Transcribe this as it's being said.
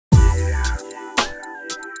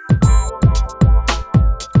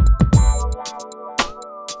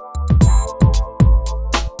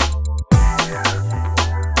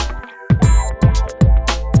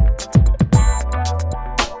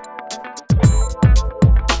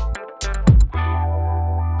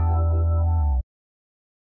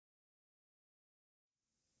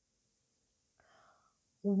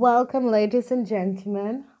Welcome, ladies and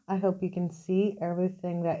gentlemen. I hope you can see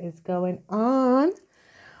everything that is going on.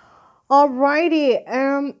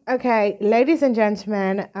 Alrighty. Okay, ladies and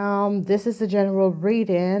gentlemen, this is the general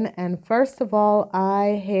reading, and first of all,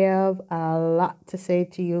 I have a lot to say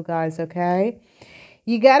to you guys, okay?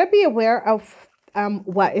 You gotta be aware of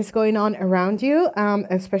what is going on around you,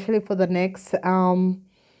 especially for the next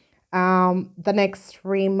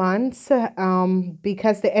 3 months,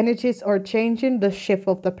 because the energies are changing. The shift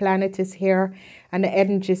of the planet is here, and the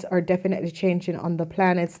energies are definitely changing on the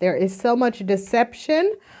planets. There is so much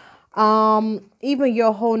deception. Even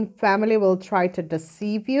your own family will try to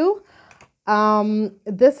deceive you.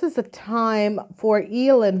 This is a time for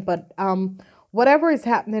healing, but whatever is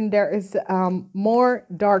happening, there is more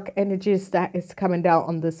dark energies that is coming down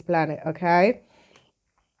on this planet, okay?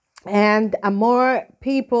 And more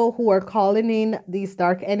people who are calling in these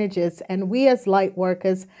dark energies, and we as light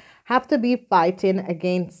workers have to be fighting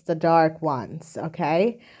against the dark ones,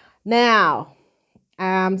 okay? Now,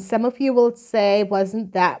 some of you will say,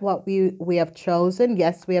 wasn't that what we have chosen?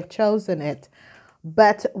 Yes, we have chosen it.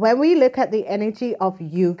 But when we look at the energy of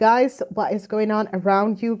you guys, what is going on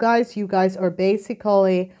around you guys are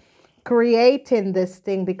basically creating this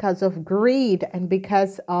thing because of greed and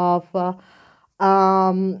because of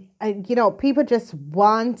people just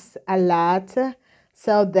want a lot.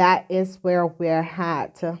 So that is where we're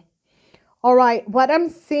at. All right, what I'm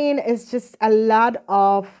seeing is just a lot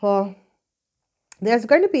of there's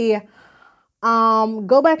going to be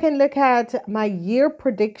go back and look at my year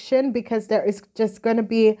prediction, because there is just going to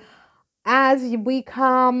be, as we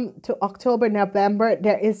come to October, November,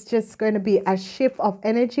 there is just going to be a shift of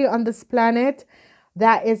energy on this planet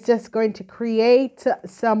that is just going to create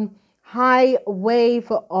some high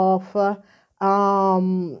wave of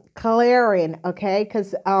clearing, okay?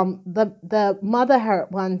 Because the mother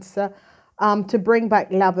heart wants to bring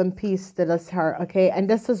back love and peace to this heart, okay? And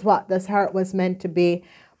this is what this heart was meant to be.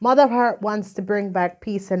 Mother heart wants to bring back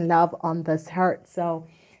peace and love on this heart. So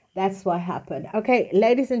that's what happened. Okay,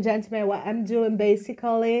 ladies and gentlemen, what I'm doing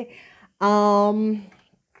basically, I'm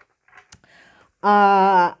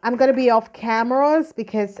gonna be off cameras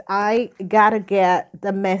because I gotta get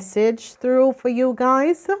the message through for you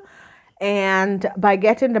guys. And by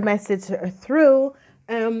getting the message through,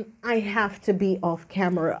 I have to be off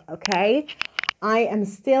camera, okay? I am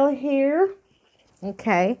still here,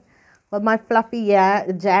 okay, with my fluffy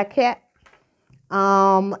jacket.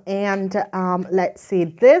 Let's see,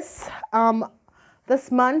 this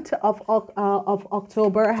month of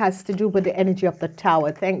October has to do with the energy of the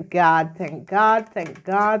Tower. Thank God, thank God, thank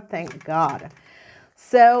God, thank God.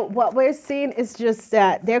 So what we're seeing is just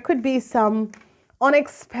that there could be some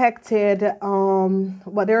unexpected,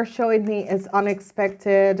 what they're showing me is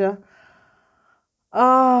unexpected,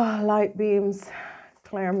 light beams,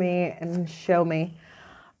 clear me and show me.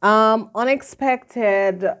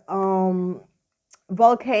 Unexpected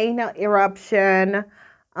volcano eruption,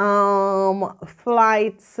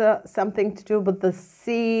 flights, something to do with the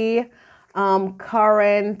sea,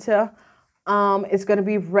 current is going to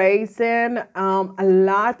be raising, a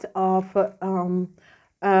lot of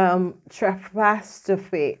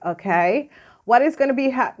catastrophe, okay? What is going to be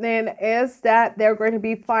happening is that they're going to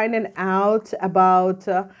be finding out about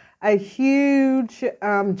a huge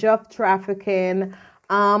job trafficking.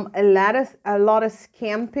 A lot of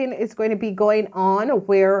scamping is going to be going on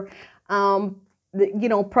where,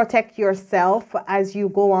 protect yourself as you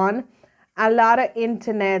go on. A lot of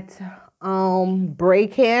internet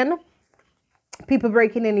break-in, people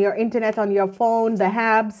breaking in your internet on your phone, the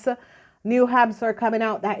hubs, new hubs are coming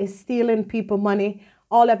out that is stealing people money.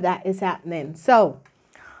 All of that is happening. So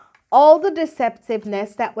all the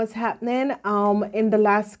deceptiveness that was happening in the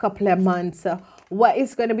last couple of months, what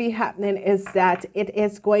is going to be happening is that it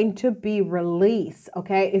is going to be released,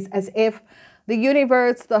 okay? It's as if the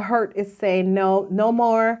universe, the hurt is saying, no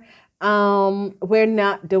more. We're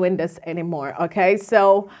not doing this anymore, okay?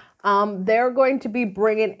 So they're going to be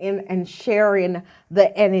bringing in and sharing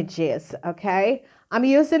the energies, okay? I'm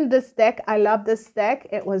using this deck. I love this deck.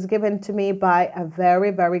 It was given to me by a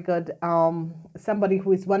very, very good, somebody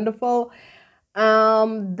who is wonderful.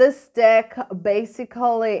 This deck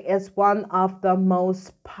basically is one of the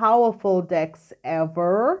most powerful decks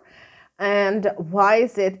ever. And why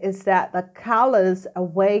is it? Is that the colors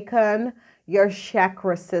awaken your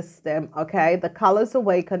chakra system, okay? The colors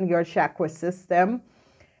awaken your chakra system.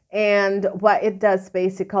 And what it does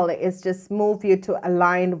basically is just move you to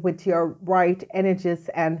align with your right energies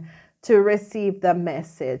and to receive the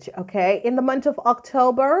message, okay? In the month of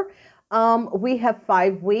October, We have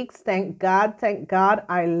 5 weeks. Thank God. Thank God.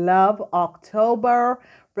 I love October.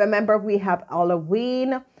 Remember, we have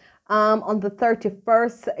Halloween. On the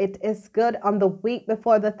 31st, it is good on the week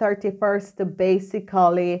before the 31st to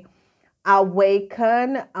basically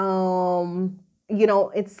awaken.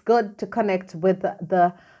 It's good to connect with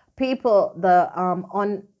the people, the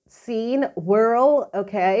unseen world,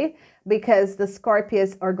 okay? Because the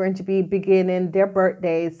Scorpios are going to be beginning their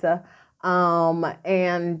birthdays,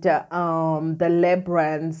 and the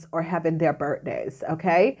Librans are having their birthdays,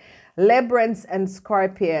 okay? Librans and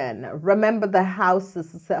Scorpion. Remember the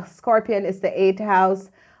houses. Scorpion is the 8th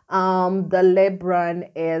house. The Libran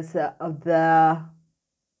is the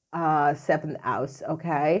 7th house,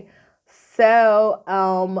 okay? So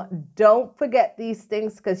don't forget these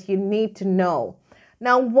things because you need to know.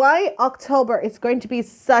 Now, why October is going to be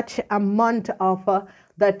such a month of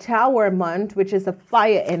the Tower month, which is a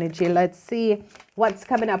fire energy. Let's see what's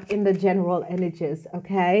coming up in the general energies,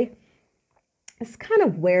 okay? It's kind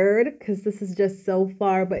of weird because this is just so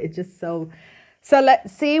far, but it's just so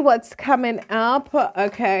let's see what's coming up.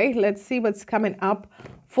 Okay, let's see what's coming up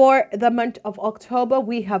for the month of October.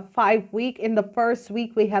 We have 5 weeks. In the first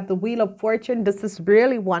week, we have the Wheel of Fortune. This is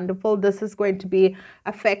really wonderful. This is going to be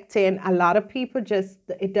affecting a lot of people.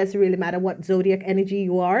 It doesn't really matter what zodiac energy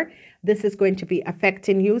you are. This is going to be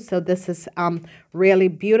affecting you. So this is really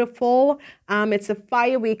beautiful. It's a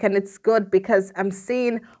fire week, and it's good because I'm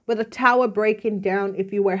seeing with the Tower breaking down,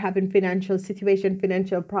 if you were having financial situation,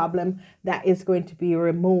 financial problem, that is going to be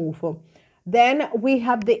removed. Then we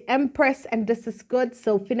have the Empress, and this is good.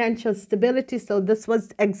 So financial stability. So this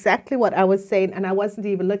was exactly what I was saying, and I wasn't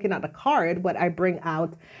even looking at the card, what I bring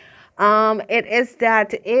out. It is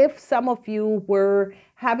that if some of you were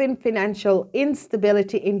having financial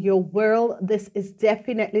instability in your world, this is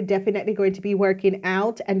definitely going to be working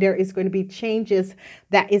out, and there is going to be changes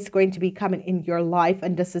that is going to be coming in your life.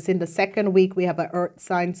 And this is in the second week. We have an earth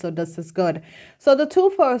sign, so this is good. So the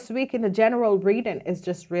 2 first week in the general reading is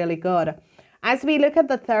just really good. As we look at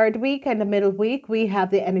the third week and the middle week, we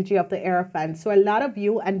have the energy of the Hierophant. So a lot of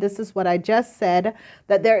you, and this is what I just said,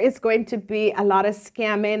 that there is going to be a lot of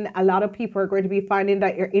scamming. A lot of people are going to be finding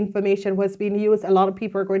that your information was being used. A lot of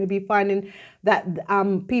people are going to be finding that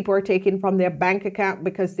people are taking from their bank account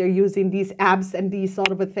because they're using these apps and these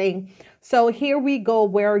sort of a thing. So here we go,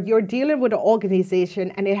 where you're dealing with an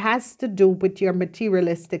organization, and it has to do with your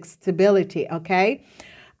materialistic stability, okay?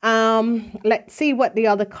 Let's see what the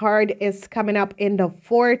other card is coming up in the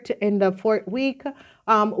fourth week.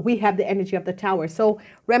 We have the energy of the Tower. So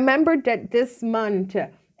remember that this month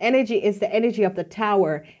energy is the energy of the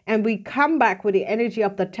Tower, and we come back with the energy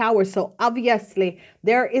of the Tower. So obviously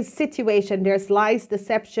there is situation, there's lies,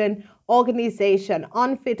 deception, organization,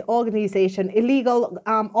 unfit organization, illegal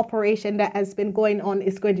operation that has been going on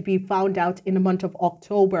is going to be found out in the month of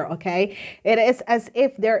October, okay? It is as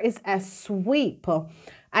if there is a sweep.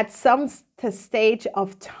 At some stage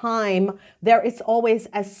of time, there is always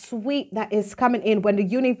a sweep that is coming in when the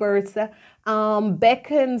universe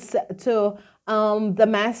beckons to the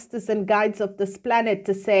masters and guides of this planet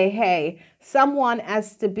to say, hey, someone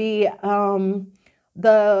has to be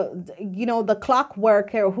the clock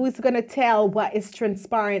worker who's going to tell what is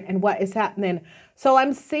transpiring and what is happening. So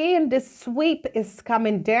I'm seeing this sweep is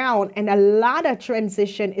coming down, and a lot of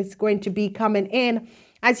transition is going to be coming in.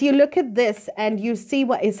 As you look at this and you see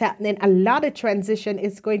what is happening, a lot of transition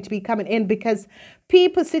is going to be coming in because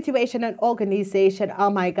people, situation, and organization.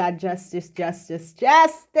 Oh my God, justice, justice,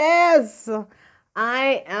 justice.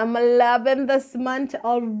 I am loving this month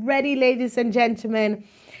already, ladies and gentlemen.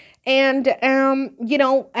 And,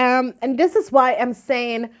 and this is why I'm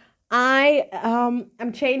saying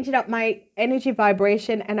I'm changing up my energy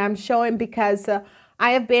vibration, and I'm showing because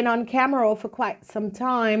I have been on camera for quite some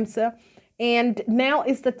time. And now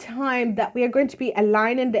is the time that we are going to be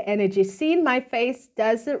aligning the energy. Seeing my face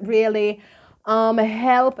doesn't really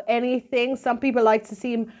help anything. Some people like to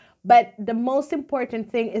see him, but the most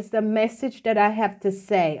important thing is the message that I have to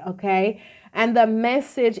say, okay? And the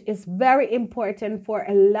message is very important for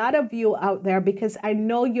a lot of you out there, because I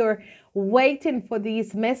know you're waiting for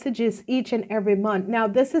these messages each and every month. Now,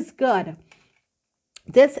 this is good.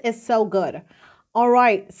 This is so good. All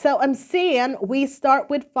right, so I'm seeing we start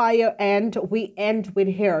with fire and we end with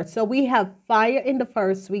hair. So we have fire in the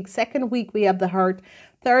first week. Second week, we have the hurt.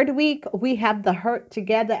 Third week, we have the hurt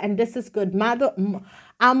together, and this is good.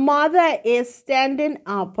 A mother is standing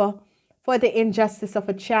up for the injustice of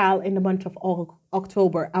a child in the month of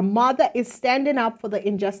October. A mother is standing up for the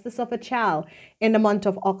injustice of a child in the month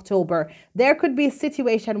of October. There could be a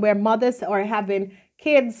situation where mothers are having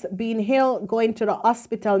kids being ill, going to the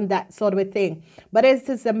hospital and that sort of a thing. But this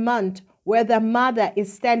is a month where the mother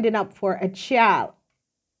is standing up for a child,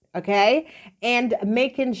 okay, and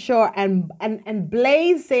making sure and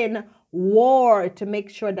blazing war to make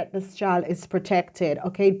sure that this child is protected,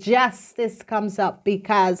 okay. Justice comes up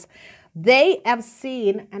because they have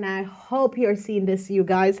seen, and I hope you're seeing this, you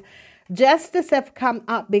guys, justice have come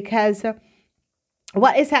up because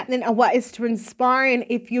what is happening and what is transpiring.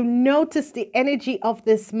 If you notice the energy of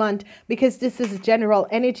this month, because this is general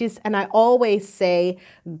energies, and I always say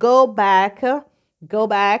go back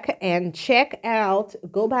and check out,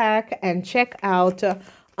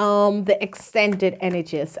 the extended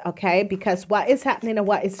energies, okay, because what is happening and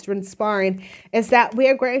what is transpiring is that we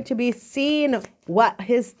are going to be seeing what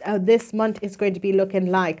this month is going to be looking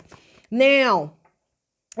like. Now,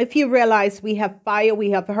 if you realize we have fire, we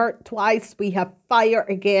have hurt twice, we have fire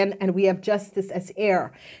again, and we have justice as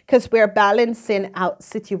air, because we're balancing out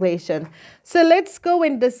situation. So let's go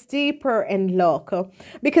in this deeper and look,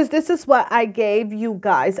 because this is what I gave you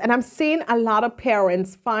guys. And I'm seeing a lot of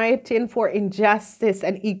parents fighting for injustice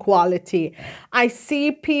and equality. I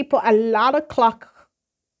see people, a lot of clock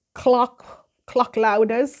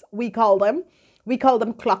louders, we call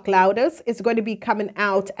them clock louders, is going to be coming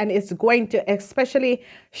out, and it's going to, especially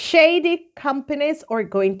shady companies, are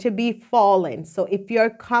going to be falling. So if your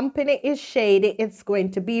company is shady, it's going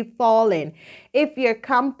to be falling. If your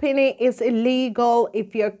company is illegal,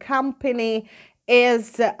 if your company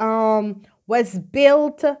is was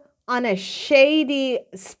built on a shady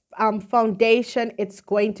foundation, it's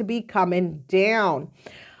going to be coming down.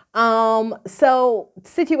 So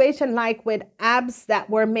situation like with apps that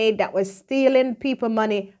were made that was stealing people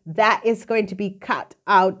money, that is going to be cut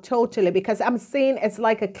out totally, because I'm seeing it's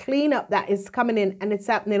like a cleanup that is coming in, and it's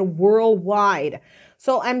happening worldwide.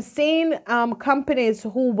 So I'm seeing companies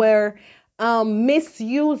who were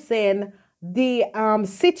misusing the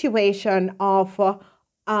situation of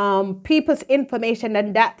people's information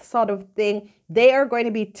and that sort of thing. They are going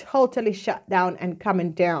to be totally shut down and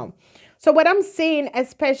coming down. So what I'm seeing,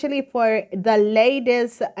 especially for the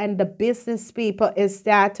ladies and the business people, is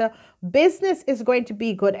that business is going to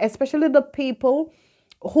be good, especially the people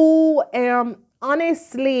who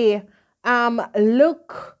honestly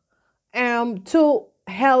look to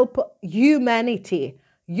help humanity.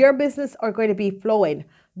 Your business are going to be flowing.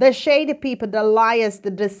 The shady people, the liars,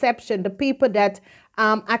 the deception, the people that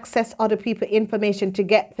access other people's information to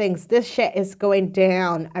get things, this shit is going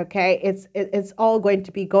down, okay? It's all going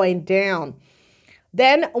to be going down.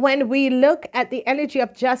 Then when we look at the energy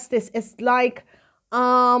of justice, it's like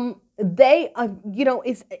they are, you know,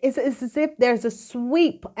 it's as if there's a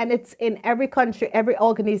sweep, and it's in every country, every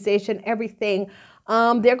organization, everything.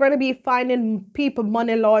 They're going to be finding people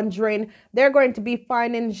money laundering. They're going to be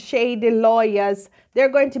finding shady lawyers. They're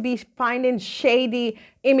going to be finding shady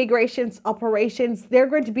immigrations operations. They're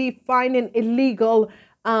going to be finding illegal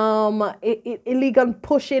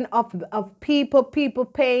pushing of people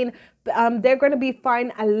paying. They're going to be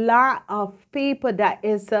finding a lot of people that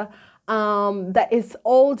is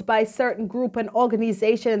owned by certain group and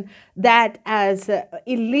organization that as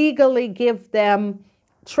illegally give them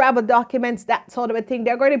travel documents, that sort of a thing.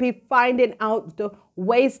 They're going to be finding out the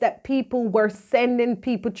ways that people were sending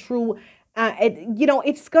people through.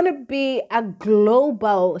 It's going to be a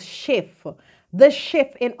global shift. The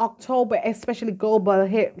shift in October, especially global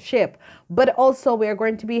shift. But also we're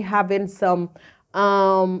going to be having some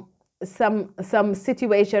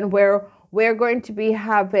situation where we're going to be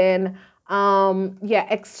having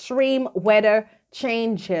extreme weather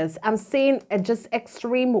changes. I'm seeing just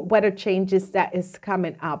extreme weather changes that is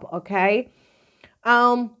coming up, okay?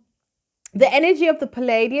 The energy of the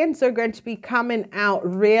Palladians are going to be coming out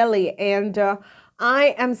really, and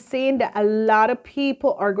I am seeing that a lot of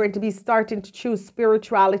people are going to be starting to choose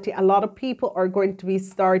spirituality. A lot of people are going to be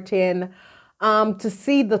starting to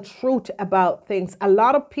see the truth about things. A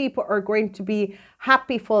lot of people are going to be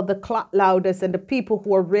happy for the clock louders and the people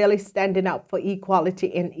who are really standing up for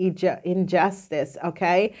equality and injustice,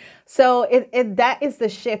 okay? So that is the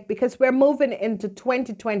shift, because we're moving into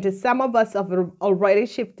 2020. Some of us have already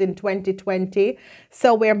shifted in 2020.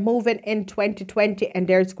 So we're moving in 2020, and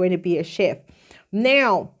there's going to be a shift.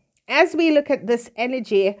 Now, as we look at this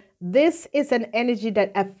energy, this is an energy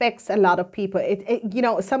that affects a lot of people.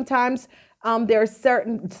 Sometimes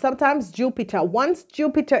sometimes Jupiter, once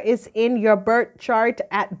Jupiter is in your birth chart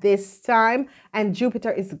at this time, and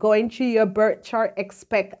Jupiter is going to your birth chart,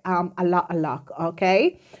 expect a lot of luck,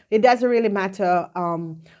 okay? It doesn't really matter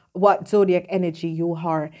what zodiac energy you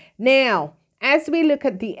are. Now, As we look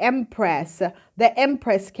at the Empress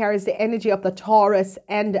carries the energy of the Taurus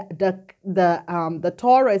and the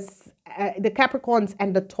Taurus, the Capricorns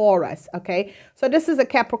and the Taurus. Okay, so this is a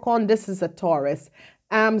Capricorn, this is a Taurus.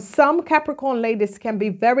 Some Capricorn ladies can be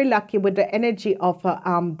very lucky with the energy of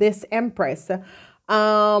this Empress.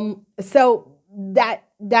 So that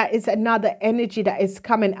is another energy that is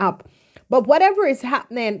coming up. But whatever is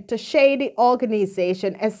happening to shady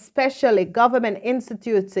organization, especially government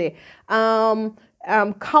institutes,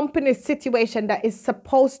 company situation that is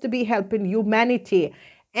supposed to be helping humanity,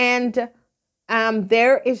 and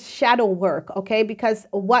there is shadow work, okay? Because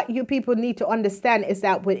what you people need to understand is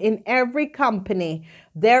that within every company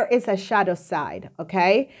there is a shadow side,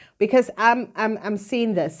 okay? Because I'm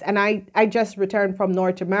seeing this, and I just returned from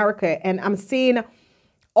North America, and I'm seeing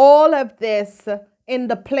all of this in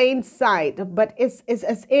the plain sight, but it's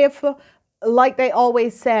as if, like they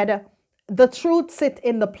always said, the truth sits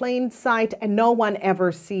in the plain sight and no one ever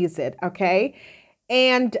sees it, okay?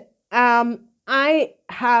 And I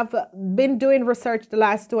have been doing research the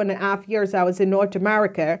last 2.5 years. I was in North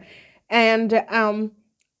America, and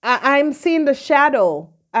I'm seeing the shadow.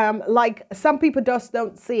 Like some people just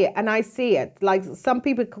don't see it, and I see it. Like some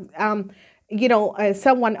people, you know,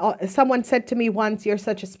 someone said to me once, "You're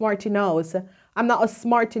such a smarty nose." I'm not a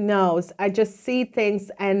smarty nose. I just see things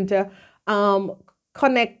and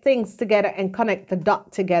connect things together and connect the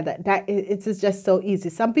dot together. That it's just so easy.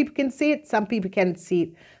 Some people can see it, some people can't see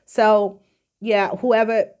it. So yeah,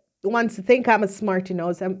 whoever wants to think I'm a smarty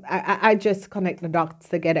nose, I just connect the dots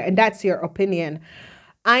together, and that's your opinion.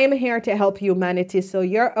 I am here to help humanity. So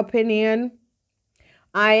your opinion,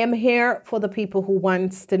 I am here for the people who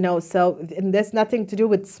wants to know. So and there's nothing to do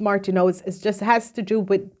with smarty nose. It just has to do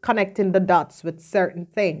with connecting the dots with certain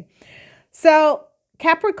thing. So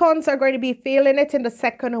Capricorns are going to be feeling it in the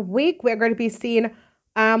second week. We're going to be seeing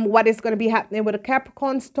what is going to be happening with the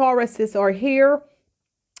Capricorns. Tauruses are here.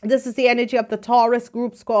 This is the energy of the Taurus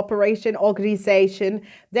groups, cooperation, organization.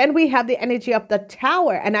 Then we have the energy of the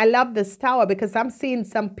Tower. And I love this Tower because I'm seeing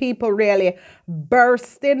some people really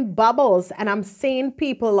bursting bubbles. And I'm seeing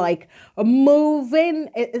people like moving.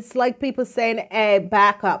 It's like people saying, hey,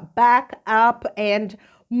 back up, and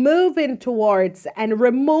moving towards and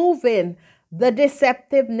removing the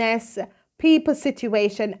deceptiveness, people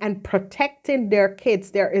situation, and protecting their kids.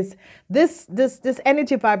 There is this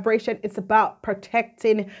energy vibration. It's about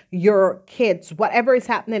protecting your kids. Whatever is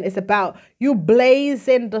happening is about you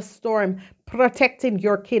blazing the storm, protecting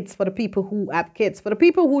your kids. For the people who have kids, for the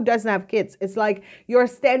people who doesn't have kids, it's like you're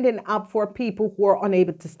standing up for people who are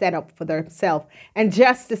unable to stand up for themselves, and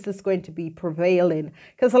justice is going to be prevailing.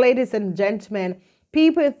 Because ladies and gentlemen,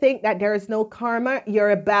 people think that there is no karma. You're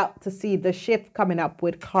about to see the shift coming up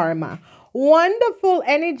with karma. Wonderful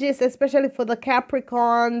energies, especially for the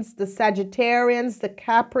Capricorns, the Sagittarians, the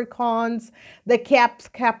Capricorns, the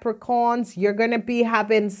Capricorns. You're going to be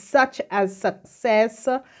having such a success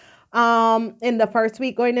in the first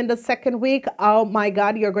week, going in the second week. Oh my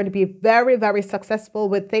God, you're going to be very, very successful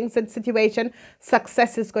with things and situation.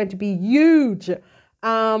 Success is going to be huge.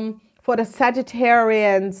 For the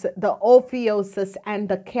Sagittarians, the Ophiuchus and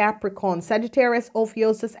the Capricorn. Sagittarius,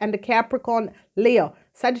 Ophiuchus, and the Capricorn, Leo.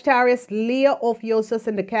 Sagittarius, Leo, Ophiuchus,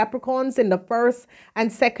 and the Capricorns in the first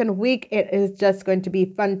and second week. It is just going to be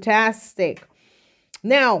fantastic.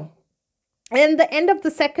 Now, in the end of the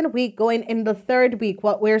second week, going in the third week,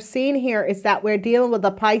 what we're seeing here is that we're dealing with the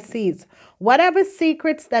Pisces. Whatever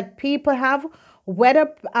secrets that people have,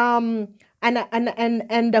 whether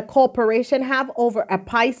and the corporation have over a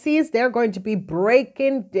Pisces, they're going to be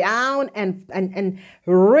breaking down and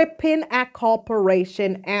ripping a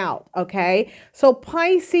corporation out, okay? So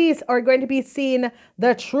Pisces are going to be seeing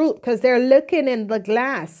the truth because they're looking in the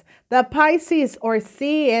glass. The Pisces are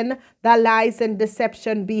seeing the lies and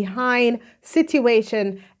deception behind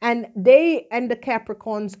situation, and they and the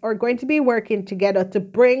Capricorns are going to be working together to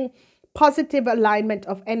bring positive alignment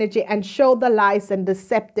of energy and show the lies and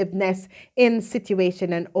deceptiveness in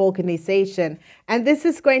situation and organization. And this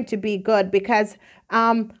is going to be good because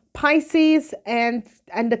Pisces and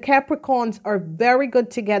the Capricorns are very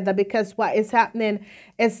good together, because what is happening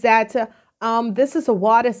is that this is a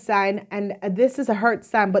water sign and this is a earth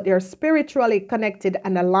sign, but they're spiritually connected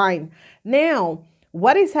and aligned. Now,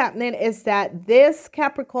 what is happening is that this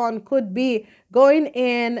Capricorn could be going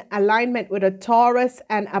in alignment with a Taurus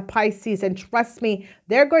and a Pisces. And trust me,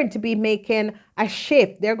 they're going to be making a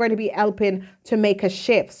shift. They're going to be helping to make a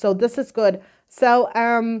shift. So this is good. So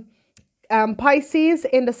Pisces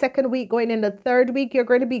in the second week, going in the third week, you're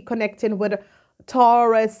going to be connecting with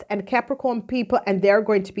Taurus and Capricorn people, and they're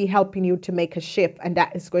going to be helping you to make a shift. And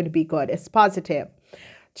that is going to be good. It's positive.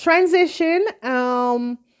 Transition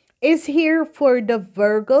is here for the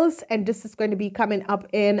Virgos, and this is going to be coming up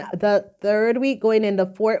in the 3rd week, going in the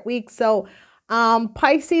 4th week. So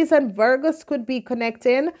Pisces and Virgos could be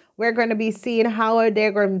connecting. We're going to be seeing how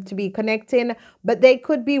they're going to be connecting, but they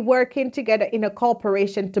could be working together in a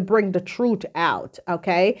cooperation to bring the truth out,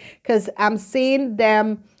 okay? Because I'm seeing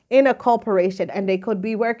them in a cooperation, and they could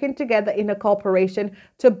be working together in a cooperation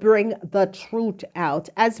to bring the truth out.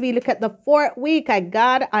 As we look at the 4th week,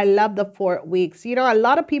 I love the 4th weeks. You know, a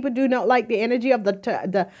lot of people do not like the energy of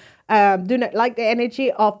the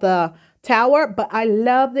Tower, but I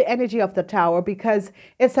love the energy of the Tower because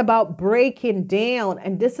it's about breaking down,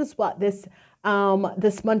 and this is what this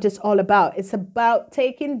month is all about. It's about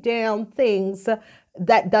taking down things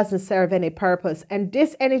that doesn't serve any purpose. And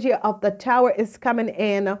this energy of the Tower is coming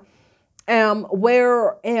in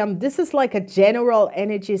where this is like a general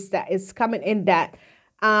energy that is coming in that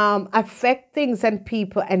affect things and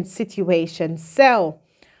people and situations. So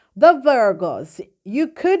the Virgos, you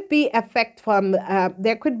could be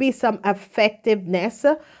there could be some effectiveness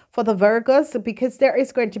for the Virgos because there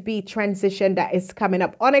is going to be transition that is coming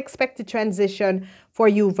up. Unexpected transition for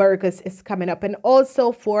you Virgos is coming up, and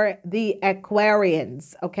also for the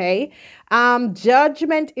Aquarians, okay?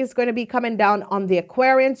 Judgment is going to be coming down on the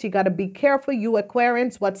Aquarians. You got to be careful, you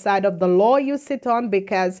Aquarians, what side of the law you sit on,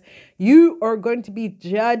 because you are going to be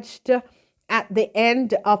judged at the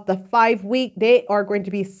end of the 5 week. They are going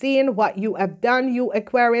to be seeing what you have done, you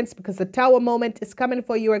Aquarians, because the Tower moment is coming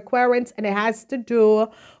for you Aquarians, and it has to do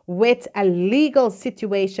with a legal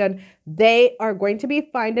situation. They are going to be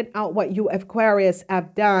finding out what you Aquarius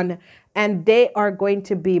have done, and they are going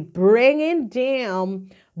to be bringing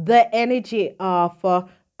down the energy of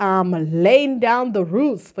laying down the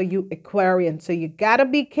rules for you Aquarians. So you got to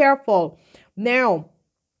be careful. Now,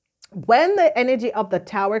 when the energy of the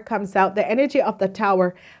Tower comes out, the energy of the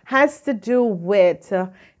Tower has to do with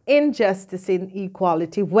injustice,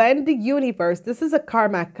 inequality. When the universe, this is a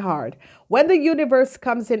karma card, when the universe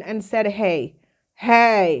comes in and said, hey,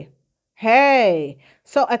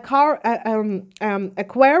 so Aquarius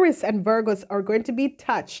and Virgos are going to be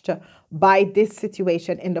touched by this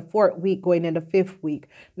situation in the 4th week, going in the 5th week.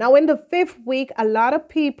 Now, in the 5th week, a lot of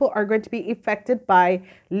people are going to be affected by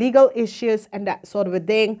legal issues and that sort of a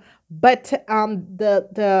thing. But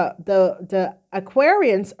the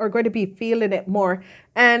Aquarians are going to be feeling it more,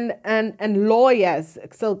 and lawyers.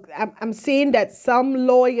 So I'm seeing that some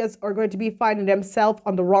lawyers are going to be finding themselves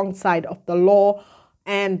on the wrong side of the law,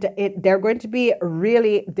 and they're going to be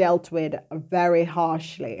really dealt with very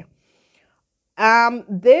harshly.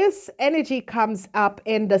 This energy comes up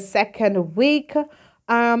in the 2nd week,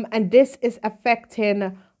 and this is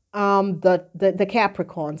affecting the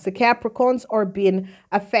Capricorns. The Capricorns are being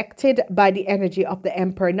affected by the energy of the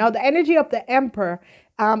Emperor. Now, the energy of the Emperor,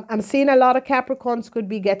 I'm seeing a lot of Capricorns could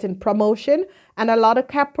be getting promotion, and a lot of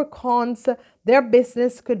Capricorns, their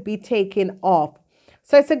business could be taken off.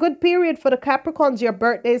 So it's a good period for the Capricorns. Your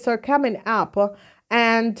birthdays are coming up,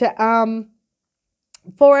 and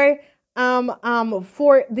for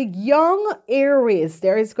the young Aries,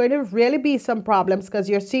 there is going to really be some problems because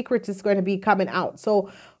your secret is going to be coming out.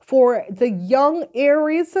 So for the young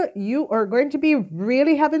Aries, you are going to be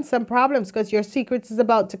really having some problems because your secret is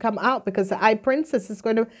about to come out, because the High Princess is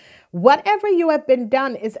going to, whatever you have been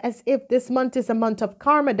done is as if this month is a month of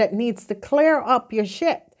karma that needs to clear up your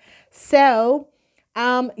shit. So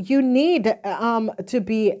you need to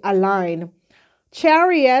be aligned.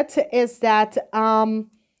 Chariot is that some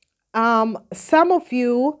of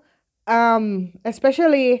you,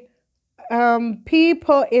 especially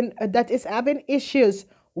people that is having issues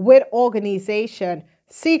with organization,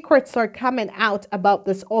 secrets are coming out about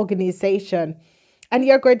this organization, and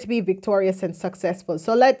you're going to be victorious and successful.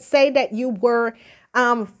 So let's say that you were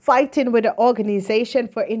fighting with the organization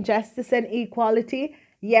for injustice and equality.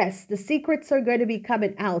 Yes, the secrets are going to be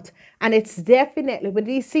coming out, and it's definitely, with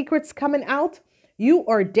these secrets coming out, you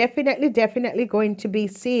are definitely going to be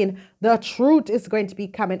seeing the truth is going to be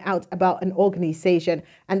coming out about an organization.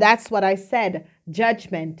 And that's what I said,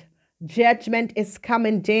 judgment. Judgment is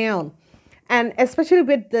coming down. And especially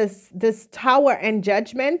with this Tower and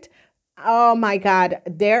judgment, oh my God,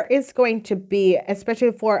 there is going to be,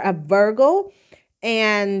 especially for a Virgo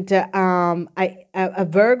and a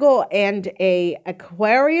Virgo and a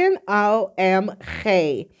Aquarian,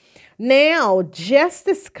 OMG. Now,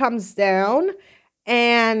 justice comes down,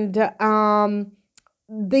 and the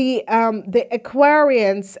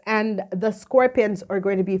Aquarians and the Scorpions are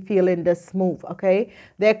going to be feeling this move, okay?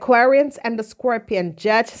 The Aquarians and the Scorpion,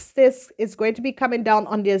 justice is going to be coming down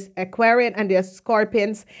on this Aquarian and the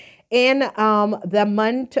Scorpions in the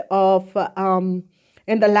month of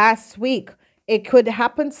in the last week. It could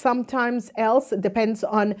happen sometimes else. It depends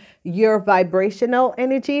on your vibrational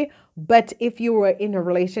energy. But if you were in a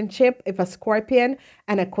relationship, if a Scorpion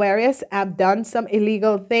and Aquarius have done some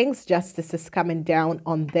illegal things, justice is coming down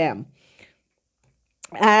on them.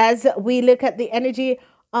 As we look at the energy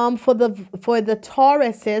for the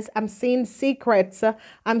Tauruses, I'm seeing secrets.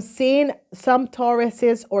 I'm seeing some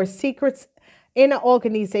Tauruses or secrets in an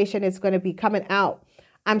organization is going to be coming out.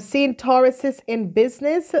 I'm seeing Tauruses in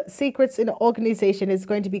business. Secrets in an organization is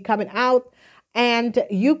going to be coming out. And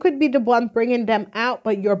you could be the one bringing them out,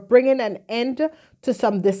 but you're bringing an end to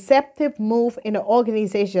some deceptive move in an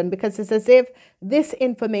organization, because it's as if this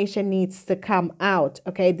information needs to come out.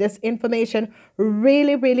 Okay, this information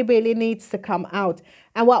really, really, really needs to come out.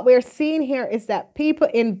 And what we're seeing here is that people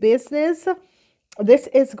in business, this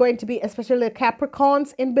is going to be especially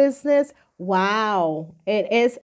Capricorns in business. Wow, it is